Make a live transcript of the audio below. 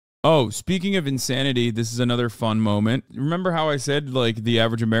Oh, speaking of insanity, this is another fun moment. Remember how I said, like, the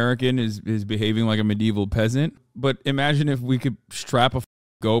average American is behaving like a medieval peasant? But imagine if we could strap a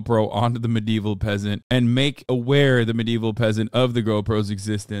GoPro onto the medieval peasant and make aware the medieval peasant of the GoPro's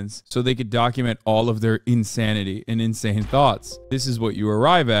existence so they could document all of their insanity and insane thoughts. This is what you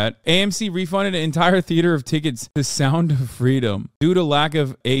arrive at. AMC refunded an entire theater of tickets to Sound of Freedom due to lack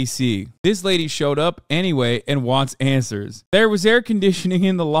of AC. This lady showed up anyway and wants answers. There was air conditioning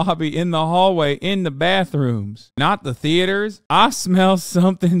in the lobby, in the hallway, in the bathrooms, not the theaters. I smell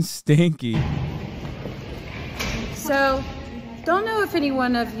something stinky. So, don't know if any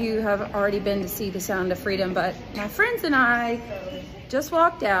one of you have already been to see The Sound of Freedom, but my friends and I just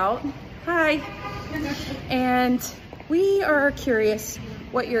walked out. Hi. And we are curious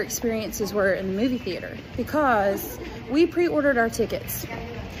what your experiences were in the movie theater because we pre-ordered our tickets,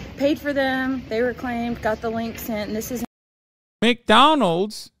 paid for them, they were claimed, got the link sent, and this is...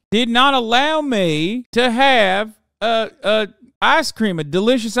 McDonald's did not allow me to have a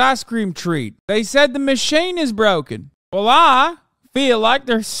delicious ice cream treat. They said the machine is broken. Well, I feel like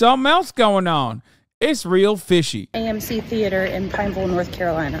there's something else going on. It's real fishy. AMC Theater in Pineville, North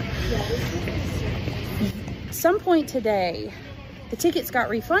Carolina. Some point today, the tickets got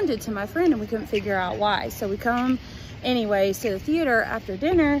refunded to my friend and we couldn't figure out why. So we come anyways to the theater after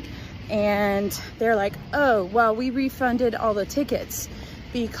dinner and they're like, oh, well, we refunded all the tickets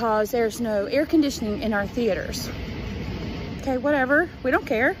because there's no air conditioning in our theaters. Okay, whatever, we don't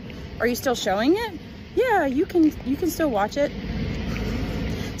care. Are you still showing it? Yeah, you can still watch it.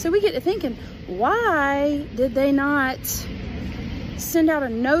 So we get to thinking, why did they not send out a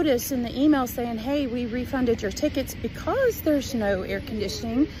notice in the email saying, hey, we refunded your tickets because there's no air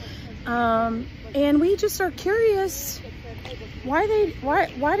conditioning? And we just are curious, why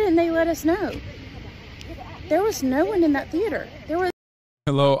didn't they let us know? There was no one in that theater.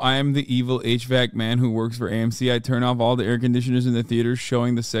 Hello, I am the evil HVAC man who works for AMC. I turn off all the air conditioners in the theater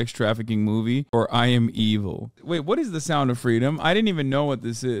showing the sex trafficking movie, or I am evil. Wait, what is The Sound of Freedom? I didn't even know what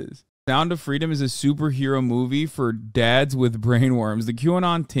this is. Sound of Freedom is a superhero movie for dads with brainworms. The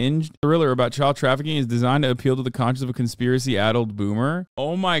QAnon-tinged thriller about child trafficking is designed to appeal to the conscience of a conspiracy-addled boomer.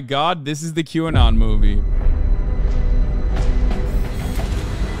 Oh my god, this is the QAnon movie.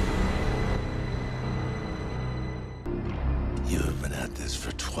 You've been at this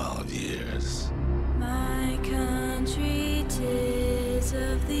for 12 years. My country 'tis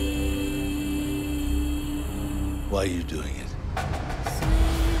of thee. Why are you doing it?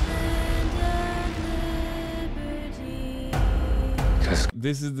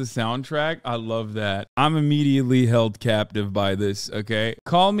 This is the soundtrack. I love that. I'm immediately held captive by this, okay?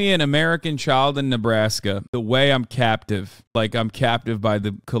 Call me an American child in Nebraska. The way I'm captive. Like I'm captive by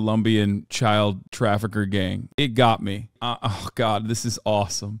the Colombian child trafficker gang. It got me. Oh, God, this is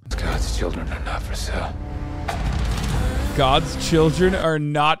awesome. God's children are not for sale. God's children are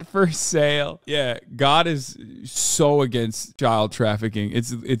not for sale. Yeah, God is so against child trafficking.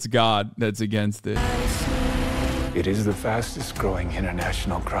 It's God that's against it. It is the fastest growing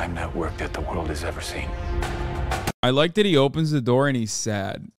international crime network that the world has ever seen. I like that he opens the door and he's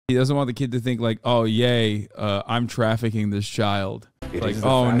sad. He doesn't want the kid to think like, oh, yay, I'm trafficking this child. Like,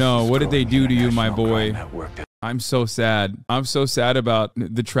 oh no, what did they do to you, my boy? I'm so sad. I'm so sad about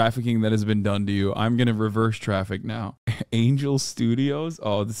the trafficking that has been done to you. I'm going to reverse traffic now. Angel Studios?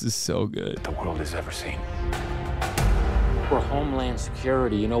 Oh, this is so good. The world has ever seen. We're Homeland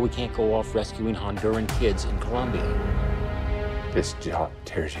Security. You know we can't go off rescuing Honduran kids in Colombia. This job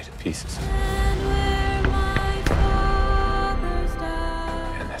tears you to pieces.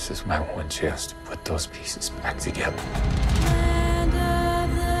 And this is my one chance to put those pieces back together.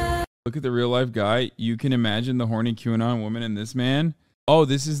 Look at the real life guy. You can imagine the horny QAnon woman and this man. Oh,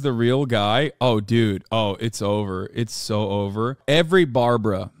 this is the real guy. Oh, dude. Oh, it's over. It's so over. Every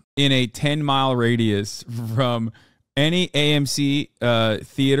Barbara in a 10-mile radius from any AMC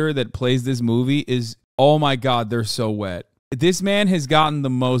theater that plays this movie is, oh my God, they're so wet. This man has gotten the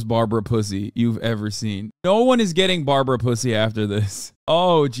most Barbara pussy you've ever seen. No one is getting Barbara pussy after this.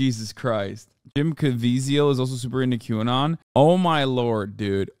 Oh, Jesus Christ. Jim Caviezel is also super into QAnon. Oh my Lord,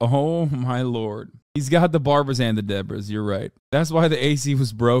 dude. Oh my Lord. He's got the Barbaras and the Debras. You're right. That's why the AC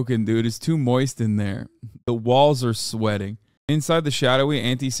was broken, dude. It's too moist in there. The walls are sweating. Inside the shadowy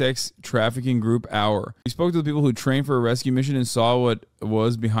anti-sex trafficking group Hour. We spoke to the people who trained for a rescue mission and saw what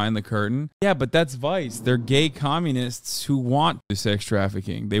was behind the curtain. Yeah, but that's Vice. They're gay communists who want the sex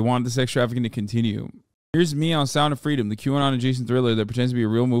trafficking. They want the sex trafficking to continue. Here's me on Sound of Freedom, the QAnon adjacent thriller that pretends to be a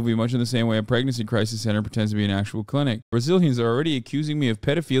real movie much in the same way a pregnancy crisis center pretends to be an actual clinic. Brazilians are already accusing me of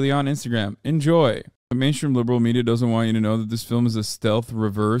pedophilia on Instagram. Enjoy. The mainstream liberal media doesn't want you to know that this film is a stealth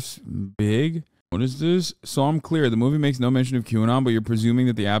reverse big. What is this? So I'm clear. The movie makes no mention of QAnon, but you're presuming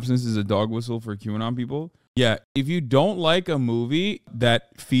that the absence is a dog whistle for QAnon people? Yeah. If you don't like a movie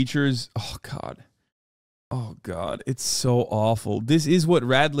that features... Oh, God. Oh, God. It's so awful. This is what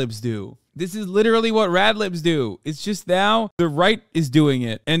rad libs do. This is literally what rad libs do. It's just now the right is doing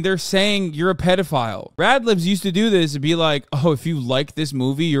it, and they're saying you're a pedophile. Rad libs used to do this and be like, oh, if you like this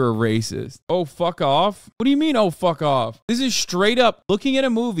movie, you're a racist. Oh, fuck off. What do you mean, oh, fuck off? This is straight up looking at a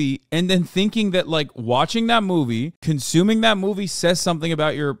movie and then thinking that, like, watching that movie, consuming that movie says something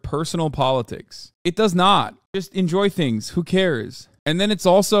about your personal politics. It does not. Just enjoy things. Who cares? And then it's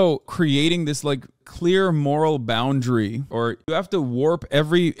also creating this like clear moral boundary, or you have to warp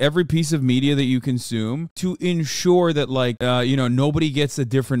every piece of media that you consume to ensure that like, nobody gets a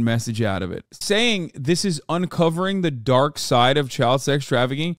different message out of it. Saying this is uncovering the dark side of child sex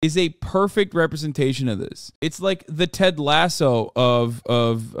trafficking is a perfect representation of this. It's like the Ted Lasso of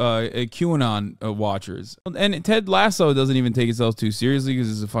QAnon watchers. And Ted Lasso doesn't even take itself too seriously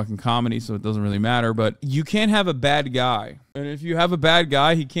because it's a fucking comedy, so it doesn't really matter. But you can't have a bad guy. And if you have a bad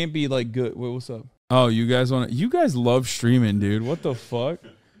guy, he can't be like good. Wait, what's up? Oh, you guys love streaming, dude. What the fuck?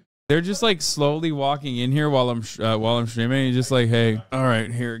 They're just like slowly walking in here while I'm streaming. You're just like, hey, all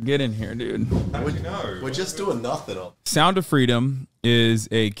right, here, get in here, dude. We're just doing nothing. Sound of Freedom is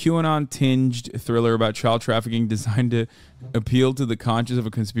a QAnon-tinged thriller about child trafficking designed to appeal to the conscience of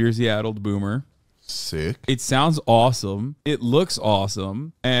a conspiracy-addled boomer. Sick. It sounds awesome. It looks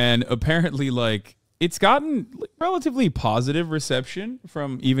awesome. And apparently, like, it's gotten relatively positive reception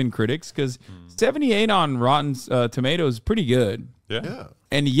from even critics because 78 on Rotten Tomatoes is pretty good. Yeah.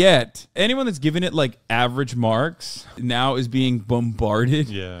 And yet, anyone that's given it like average marks now is being bombarded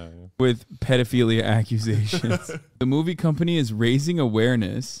with pedophilia accusations. The movie company is raising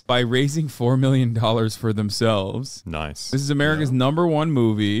awareness by raising $4 million for themselves. Nice. This is America's #1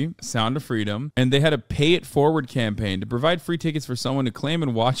 movie, Sound of Freedom, and they had a pay it forward campaign to provide free tickets for someone to claim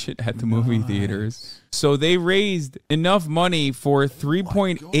and watch it at the movie theaters. So they raised enough money for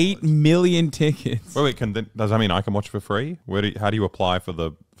 3.8 million tickets. Wait, does that mean I can watch it for free? How do you apply for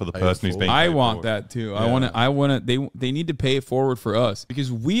the person who's being paid I want forward? that too. Yeah. I want to. They need to pay it forward for us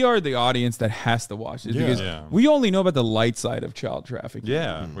because we are the audience that has to watch it. Because we only know about the light side of child trafficking.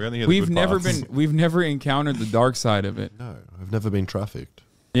 Yeah, we only hear the we've good never parts. we've never encountered the dark side of it. No, I've never been trafficked.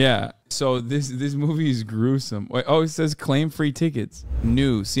 Yeah. So this movie is gruesome. Wait, oh, it says claim free tickets.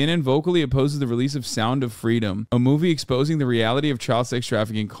 New. CNN vocally opposes the release of Sound of Freedom, a movie exposing the reality of child sex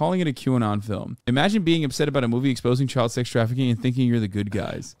trafficking, calling it a QAnon film. Imagine being upset about a movie exposing child sex trafficking and thinking you're the good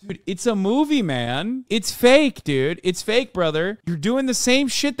guys. Dude, it's a movie, man. It's fake, dude. It's fake, brother. You're doing the same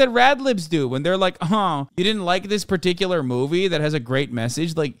shit that Radlibs do when they're like, oh, you didn't like this particular movie that has a great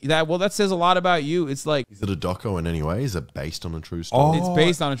message? Like that, well, that says a lot about you. It's like... Is it a doco in any way? Is it based on a true story? It's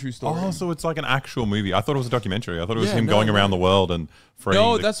based on a true story. Oh, so it's like an actual movie. I thought it was a documentary. I thought it was him going around the world and freeing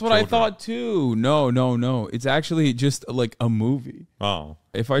No, the that's what children. I thought too. No. It's actually just like a movie. Oh.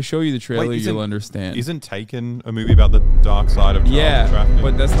 If I show you the trailer, Wait, you'll understand. Isn't Taken a movie about the dark side of child trafficking?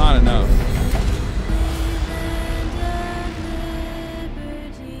 But that's not enough.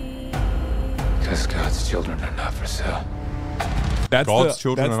 Because God's children are not for sale. That's God's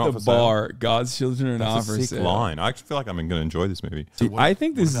children that's are not the for sale. bar. God's children are not That's for a sick sale. line. I actually feel like I'm going to enjoy this movie. So I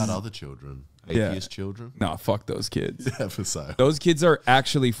think this what about is other children? Atheist children? No, fuck those kids. Yeah, for sale. Those kids are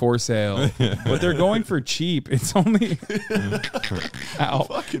actually for sale, but they're going for cheap. It's only Ow.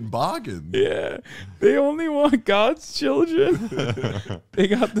 Fucking bargain. Yeah, they only want God's children. They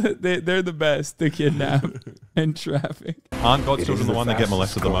got they're the best to kidnap and traffic. Aren't God's It children is the the one that get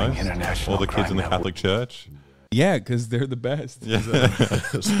molested the fastest most? growing international All the kids in the crime Catholic Church? Yeah, because they're the best. Yeah.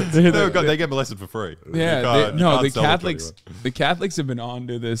 They get molested for free. Yeah, You can't the sell it to Catholics. anyone. The Catholics have been on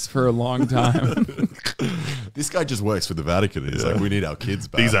to this for a long time. This guy just works for the Vatican. He's like, we need our kids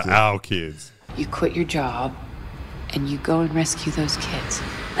back. These are our kids. You quit your job and you go and rescue those kids.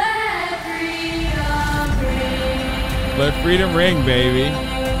 Let freedom ring, baby.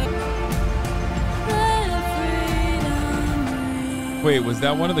 Wait, was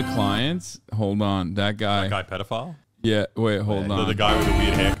that one of the clients? Hold on, that guy. That guy pedophile? Yeah, wait, hold on. The guy with the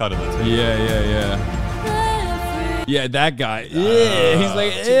weird haircut and the teeth. Yeah. Yeah, that guy. Yeah, he's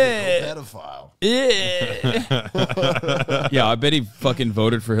like, pedophile. Yeah, I bet he fucking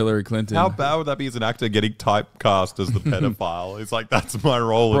voted for Hillary Clinton. How bad would that be as an actor getting typecast as the pedophile? It's like, that's my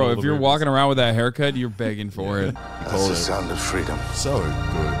role. Bro, if you're walking around with that haircut, you're begging for it. That's the sound of freedom. So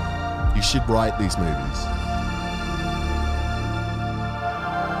good. You should write these movies.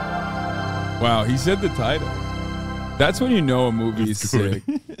 Wow, he said the title. That's when you know a movie is sick.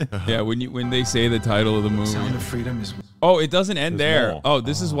 Yeah, when they say the title of the movie. Sound of Freedom is. Oh, it doesn't end There's there. more. Oh,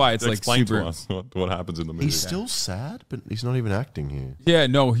 this is why it's like Explain super. to us what happens in the movie. He's still sad, but he's not even acting here. Yeah,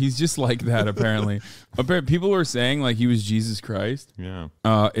 no, he's just like that apparently. People were saying like he was Jesus Christ. Yeah.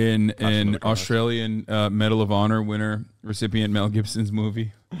 In Australian Medal of Honor winner recipient Mel Gibson's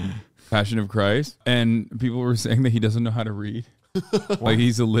movie Passion of Christ, and people were saying that he doesn't know how to read. Like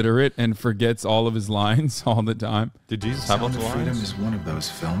he's illiterate and forgets all of his lines all the time. Did Jesus have lots Sound of of Freedom lines? is one of those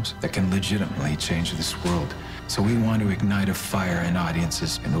films that can legitimately change this world. So we want to ignite a fire in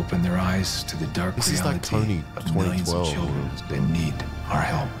audiences and open their eyes to the dark This is like reality Tony of millions of 2012. children that need our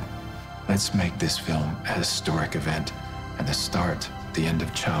help. Let's make this film a historic event and the start, the end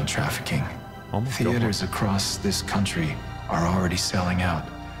of child trafficking. Oh my God. Theaters across this country are already selling out.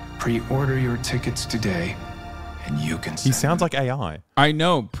 Pre-order your tickets today, and you can. He sounds like AI. I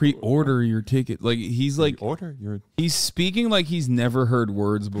know. Pre-order your ticket. Like he's like Order your. he's speaking like he's never heard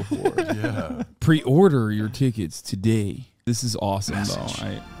words before. Yeah. Pre-order your tickets today. This is awesome Message though.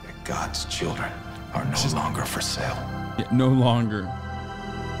 that God's children are no longer for sale. Yeah, no longer.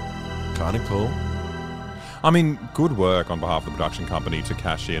 Kind of cool. I mean, good work on behalf of the production company to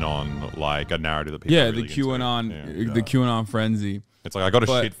cash in on like a narrative that people. Yeah, are really the QAnon, into. the QAnon frenzy. It's like I got a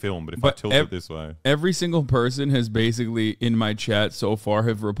But- shit film, but if I tilt it this way, Every single person has basically in my chat so far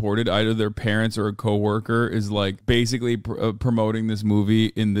have reported either their parents or a coworker is like basically promoting this movie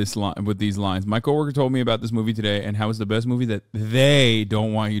in this line with these lines. My coworker told me about this movie today and how it's the best movie that they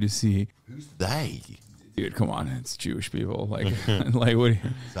don't want you to see. Who's they? Dude, come on, it's Jewish people. Like, like what?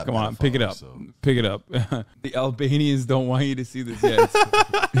 that Come on, pick it up, metaphor, so- pick it up. The Albanians don't want you to see this yet.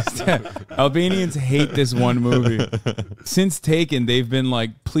 Albanians hate this one movie. Since Taken, they've been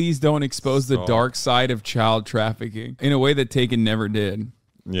like, please don't expose the dark side of child trafficking in a way that Taken never did.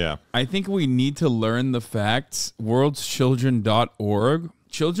 yeah. I think we need to learn the facts. Worldschildren.org.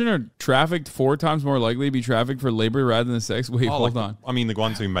 Children are trafficked 4 times more likely to be trafficked for labor rather than sex. Wait, hold on. I mean, the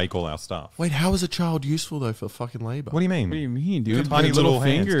ones who make all our stuff. Wait, how is a child useful though for fucking labor? What do you mean? What do you mean, dude? Tiny They're little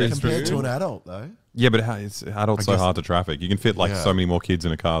hands, fingers. Compared to dude. an adult though? Yeah, but it's adults so guess- hard to traffic. You can fit like Yeah. so many more kids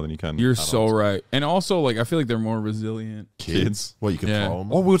in a car than you can. You're adults. so right. And also, like, I feel like they're more resilient. Kids? Well, you can Yeah. throw them.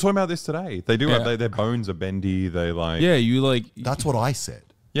 Oh, we were talking about this today. They do Yeah. have their bones are bendy. They like Yeah, you like. That's what I said.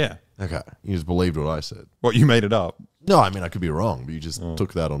 yeah. Okay, you just believed what I said. What you made it up? No, I mean I could be wrong, but you just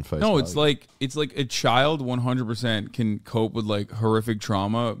took that on face No, value. it's like a child 100% can cope with like horrific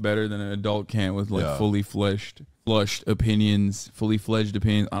trauma better than an adult can with like Yeah. fully fledged opinions. I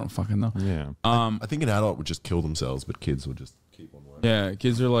don't fucking know. Yeah. I think an adult would just kill themselves, but kids would just keep on working. Yeah,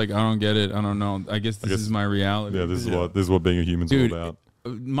 kids are like, I don't get it. I don't know. I guess this is my reality. Yeah. This is what being a human's Dude, all about.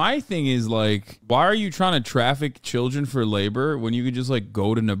 my thing is like, why are you trying to traffic children for labor when you could just like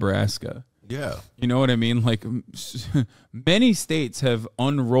go to Nebraska? Yeah. You know what I mean? Like many states have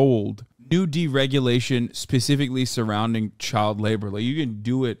unrolled new deregulation specifically surrounding child labor. Like you can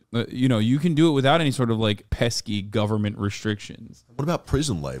do it, you can do it without any sort of like pesky government restrictions. What about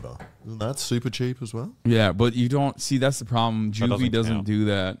prison labor? Isn't that super cheap as well? Yeah, but you don't see that's the problem. Juvie doesn't count. do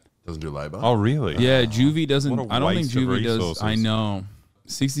that. Doesn't do labor. Oh, really? Yeah, Juvie doesn't. What a I don't think waste of Juvie does. resources. I know.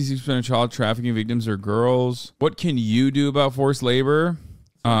 66% of child trafficking victims are girls. What can you do about forced labor?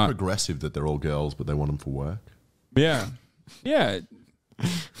 Progressive that they're all girls, but they want them for work. Yeah. Yeah.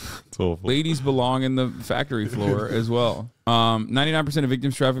 It's awful. Ladies belong in the factory floor as well. 99% of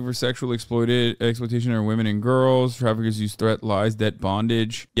victims trafficked for sexual exploitation are women and girls. Traffickers use threat, lies, debt,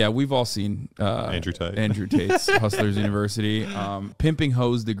 bondage. Yeah, we've all seen Andrew Tate. Andrew Tate's Hustlers University. Pimping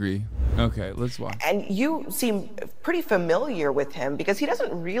hose degree. Okay, let's watch. And you seem pretty familiar with him because he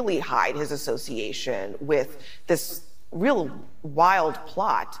doesn't really hide his association with this real wild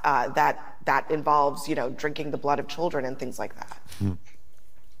plot that involves, drinking the blood of children and things like that.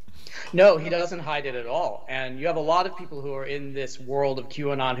 No, he doesn't hide it at all. And you have a lot of people who are in this world of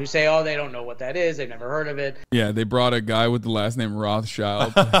QAnon who say, oh, they don't know what that is. They've never heard of it. Yeah, they brought a guy with the last name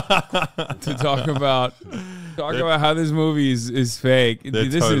Rothschild to talk about how this movie is fake. They're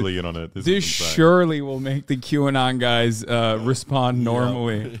totally in on it. This is insane. surely will make the QAnon guys respond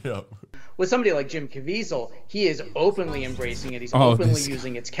normally. Yep. With somebody like Jim Caviezel, he is openly embracing it. He's Oh, openly this-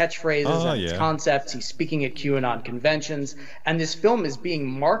 using its catchphrases and its concepts. He's speaking at QAnon conventions. And this film is being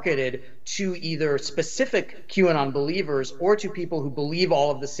marketed to either specific QAnon believers or to people who believe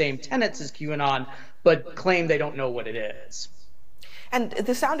all of the same tenets as QAnon, but claim they don't know what it is. And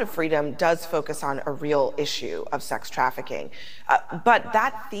The Sound of Freedom does focus on a real issue of sex trafficking. But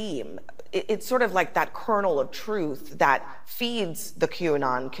that theme, it's sort of like that kernel of truth that feeds the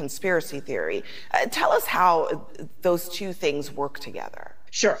QAnon conspiracy theory. Tell us how those two things work together.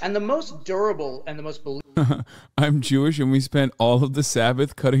 Sure. And the most durable and the most believable I'm Jewish, and we spent all of the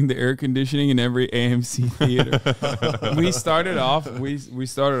Sabbath cutting the air conditioning in every AMC theater. we started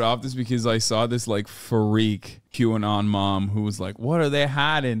off this because I saw this like freak QAnon mom who was like, "What are they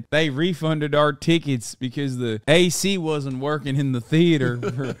hiding? They refunded our tickets because the AC wasn't working in the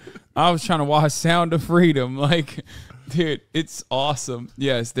theater. I was trying to watch Sound of Freedom." Like, dude, it's awesome.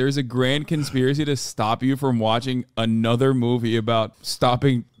 Yes, there's a grand conspiracy to stop you from watching another movie about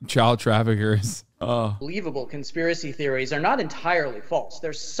stopping child traffickers. Believable conspiracy theories are not entirely false.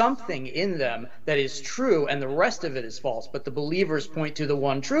 There's something in them that is true and the rest of it is false, but the believers point to the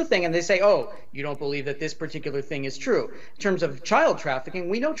one true thing and they say, oh, you don't believe that this particular thing is true. In terms of child trafficking,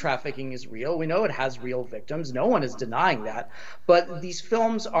 we know trafficking is real. We know it has real victims. No one is denying that. But these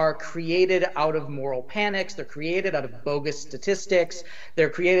films are created out of moral panics. They're created out of bogus statistics. They're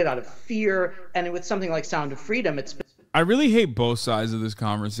created out of fear. And with something like Sound of Freedom, it's I really hate both sides of this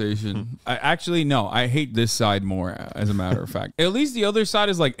conversation. I hate this side more, as a matter of fact. At least the other side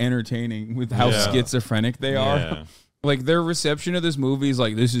is like entertaining with how schizophrenic they are. Like their reception of this movie is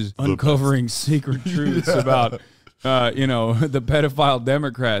like, this is uncovering secret truths about the pedophile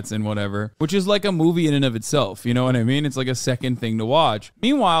Democrats and whatever, which is like a movie in and of itself. You know what I mean? It's like a second thing to watch.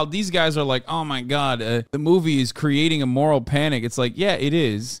 Meanwhile, these guys are like, oh my God, the movie is creating a moral panic. It's like, yeah, it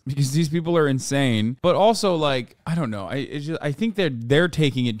is, because these people are insane. But also, like, I don't know. I think they're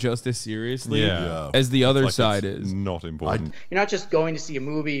taking it just as seriously as the other side is. Not important. You're not just going to see a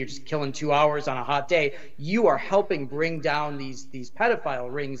movie. You're just killing 2 hours on a hot day. You are helping bring down these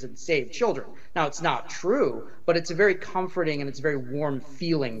pedophile rings and save children. Now, it's not true, but it's a very comforting and it's a very warm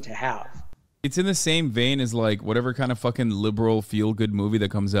feeling to have. It's in the same vein as like whatever kind of fucking liberal feel-good movie that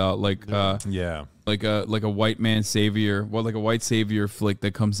comes out, like like a white man savior, like a white savior flick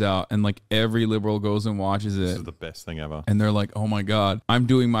that comes out, and like every liberal goes and watches it. This is the best thing ever. And they're like, oh my God, I'm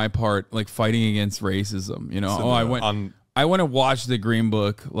doing my part, like fighting against racism. You know, I went to watch The Green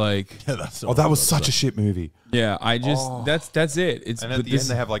Book. Like, that was such a shit movie. Yeah, I just that's it. It's and at the end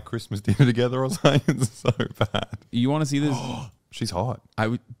they have like Christmas dinner together or something. It's so bad. You want to see this? She's hot.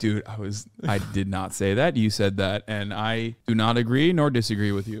 I did not say that. You said that, and I do not agree nor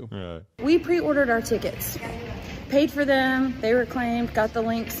disagree with you. Right. We pre-ordered our tickets, paid for them. They were claimed, got the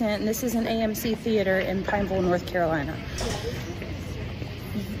link sent, and this is an AMC theater in Pineville, North Carolina.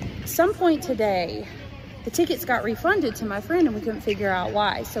 Some point today, the tickets got refunded to my friend and we couldn't figure out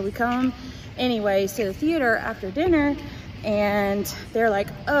why. So we come anyways to the theater after dinner and they're like,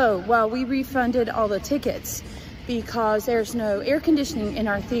 oh, well, we refunded all the tickets because there's no air conditioning in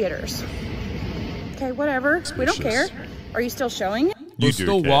our theaters. Okay, whatever. We don't care. Are you still showing it? They'll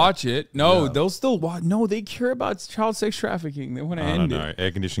still watch it. No, they'll still watch. No, they care about child sex trafficking. They want to end it.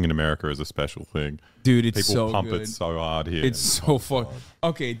 Air conditioning in America is a special thing. Dude, it's People so pump good. it so hard here. It's so fun.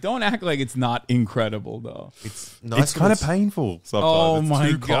 Okay, don't act like it's not incredible, though. It's kind of painful sometimes. Oh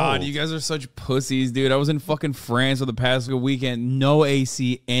my God, you guys are such pussies, dude. I was in fucking France for the past weekend. No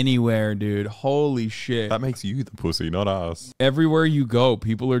AC anywhere, dude. Holy shit. That makes you the pussy, not us. Everywhere you go,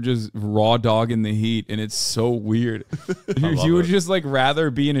 people are just raw dogging the heat, and it's so weird. You would just like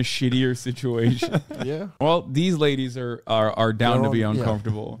rather be in a shittier situation. Yeah. Well, these ladies are down to be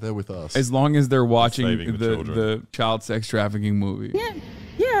uncomfortable. They're with us. As long as they're watching the child sex trafficking movie.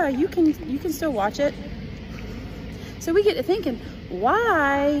 Yeah, you can still watch it. So we get to thinking,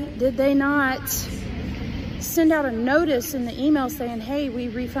 why did they not send out a notice in the email saying, hey, we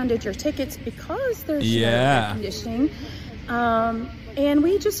refunded your tickets because there's no air conditioning? And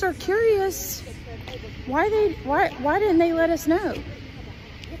we just are curious, why didn't they let us know?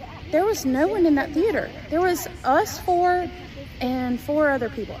 There was no one in that theater. There was us 4 and 4 other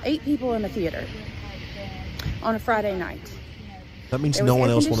people, 8 people in the theater on a Friday night. That means no one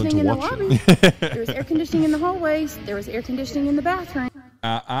else wanted to watch it. There was air conditioning in the hallways. There was air conditioning in the bathroom.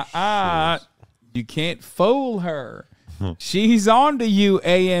 You can't fool her. She's on to you,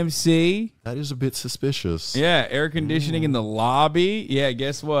 AMC. That is a bit suspicious. Yeah, air conditioning in the lobby. Yeah,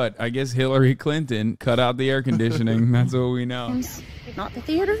 guess what? I guess Hillary Clinton cut out the air conditioning. That's what we know. Not the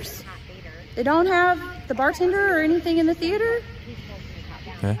theaters. They don't have the bartender or anything in the theater.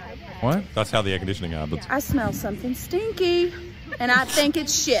 Okay. What? That's how the air conditioning happens. I smell something stinky, and I think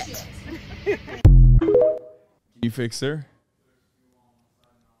it's shit. You fix her?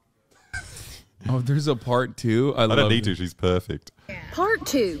 Oh, there's a part 2. I don't need to. She's perfect. Part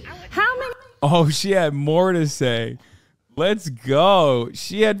 2. How many? Oh, she had more to say. Let's go.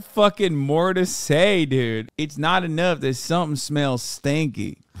 She had fucking more to say, dude. It's not enough that something smells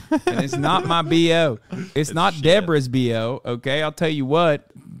stinky. And it's not my BO. It's not Deborah's BO, okay? I'll tell you what,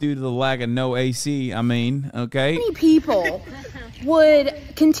 due to the lack of no AC, okay? How many people would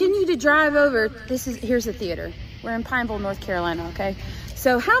continue to drive over. Here's the theater. We're in Pineville, North Carolina, okay?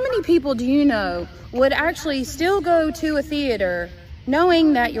 So how many people do you know would actually still go to a theater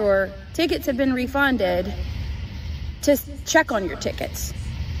knowing that your tickets have been refunded to check on your tickets?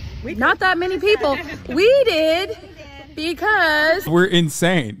 Not that many people. We did, because we're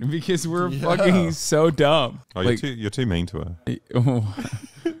insane, because we're fucking so dumb. Oh, like, you're too mean to her.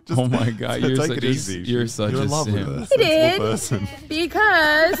 Oh my God, you're such a sim. You're We did,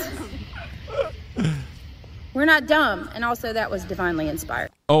 because we're not dumb, and also that was divinely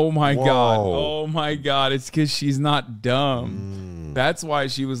inspired. Oh my God. Oh my God. It's because she's not dumb. That's why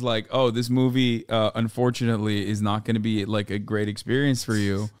she was like, oh, this movie, unfortunately, is not going to be like a great experience for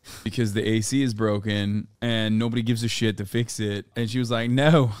you because the AC is broken and nobody gives a shit to fix it. And she was like,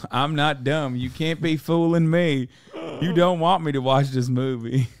 no, I'm not dumb. You can't be fooling me. You don't want me to watch this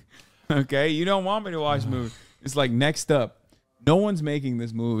movie. Okay? You don't want me to watch the movie. It's like, next up. No one's making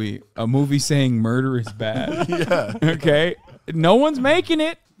this movie a movie saying murder is bad. Yeah. Okay? No one's making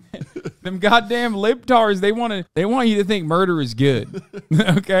it. Them goddamn libtards, they want you to think murder is good.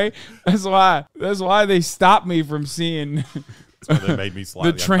 Okay? That's why they stopped me from seeing That's why they made me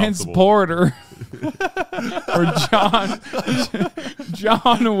slightly the Transporter or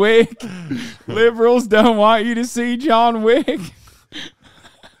John Wick. Liberals don't want you to see John Wick.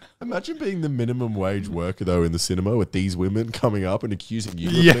 Imagine being the minimum wage worker, though, in the cinema with these women coming up and accusing you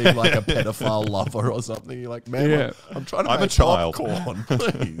of being like a pedophile lover or something. You're like, ma'am, I'm trying to make a child. popcorn,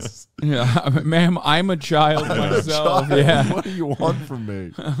 please. Yeah, ma'am, I'm a child myself. Yeah. What do you want from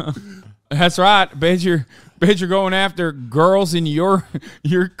me? That's right. Bet you're going after girls in your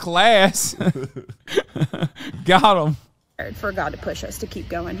class. Got them. For God to push us to keep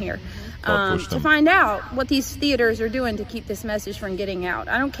going here, to find out what these theaters are doing to keep this message from getting out.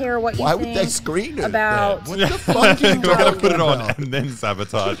 I don't care what you think. Why would they screen it? About what the fuck are you We're gonna put it about? on and then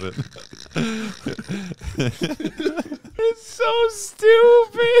sabotage it. It's so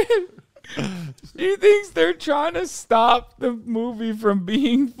stupid. She thinks they're trying to stop the movie from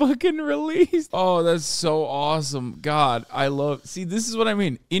being fucking released. Oh, that's so awesome. God, I love... See, this is what I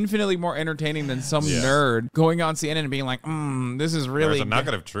mean. Infinitely more entertaining than some nerd going on CNN and being like, this is really... There's a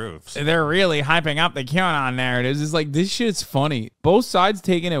nugget of truth. They're really hyping up the QAnon narratives. It's like, this shit's funny. Both sides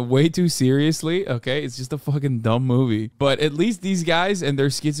taking it way too seriously, okay? It's just a fucking dumb movie. But at least these guys and their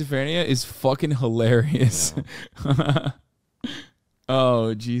schizophrenia is fucking hilarious. Yeah.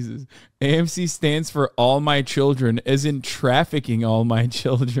 Oh, Jesus. AMC stands for all my children, as in trafficking all my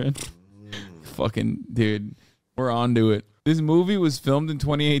children. Fucking, dude, we're on to it. This movie was filmed in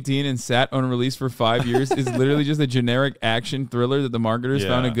 2018 and sat unreleased for 5 years. It's literally just a generic action thriller that the marketers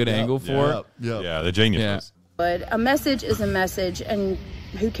found a good angle for. Yeah, the geniuses. But a message is a message, and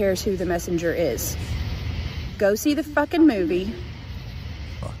who cares who the messenger is? Go see the fucking movie.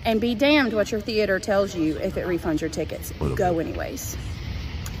 And be damned what your theater tells you if it refunds your tickets. Go anyways.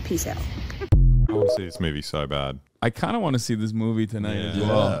 Peace out. I want to see this movie so bad. I kind of want to see this movie tonight as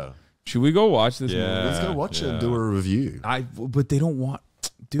well. Should we go watch this movie? Let's go watch it and do a review. But they don't want...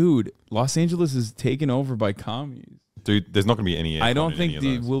 Dude, Los Angeles is taken over by commies. Dude, there's not going to be any... I don't think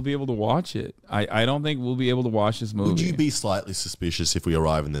we'll be able to watch it. I don't think we'll be able to watch this movie. Would you be slightly suspicious if we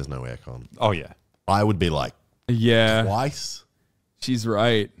arrive and there's no aircon? Oh, yeah. I would be like... Yeah. Twice? She's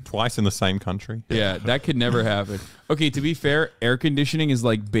right. Twice in the same country? Yeah, that could never happen. Okay, to be fair, air conditioning is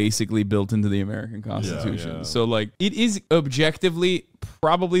like basically built into the American Constitution. Yeah. So like it is objectively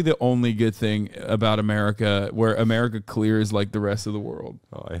probably the only good thing about America, where America clears like the rest of the world.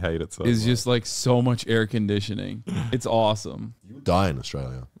 Oh, I hate it so Is much. just like so much air conditioning. It's awesome. You would die in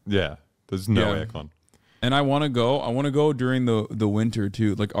Australia. Yeah, there's no aircon. And I want to go during the winter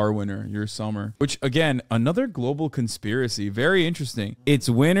too, like our winter, your summer, which again, another global conspiracy. Very interesting. It's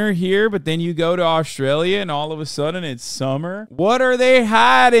winter here, but then you go to Australia and all of a sudden it's summer. What are they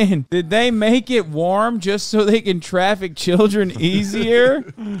hiding? Did they make it warm just so they can traffic children easier?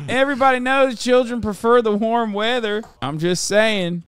 Everybody knows children prefer the warm weather. I'm just saying.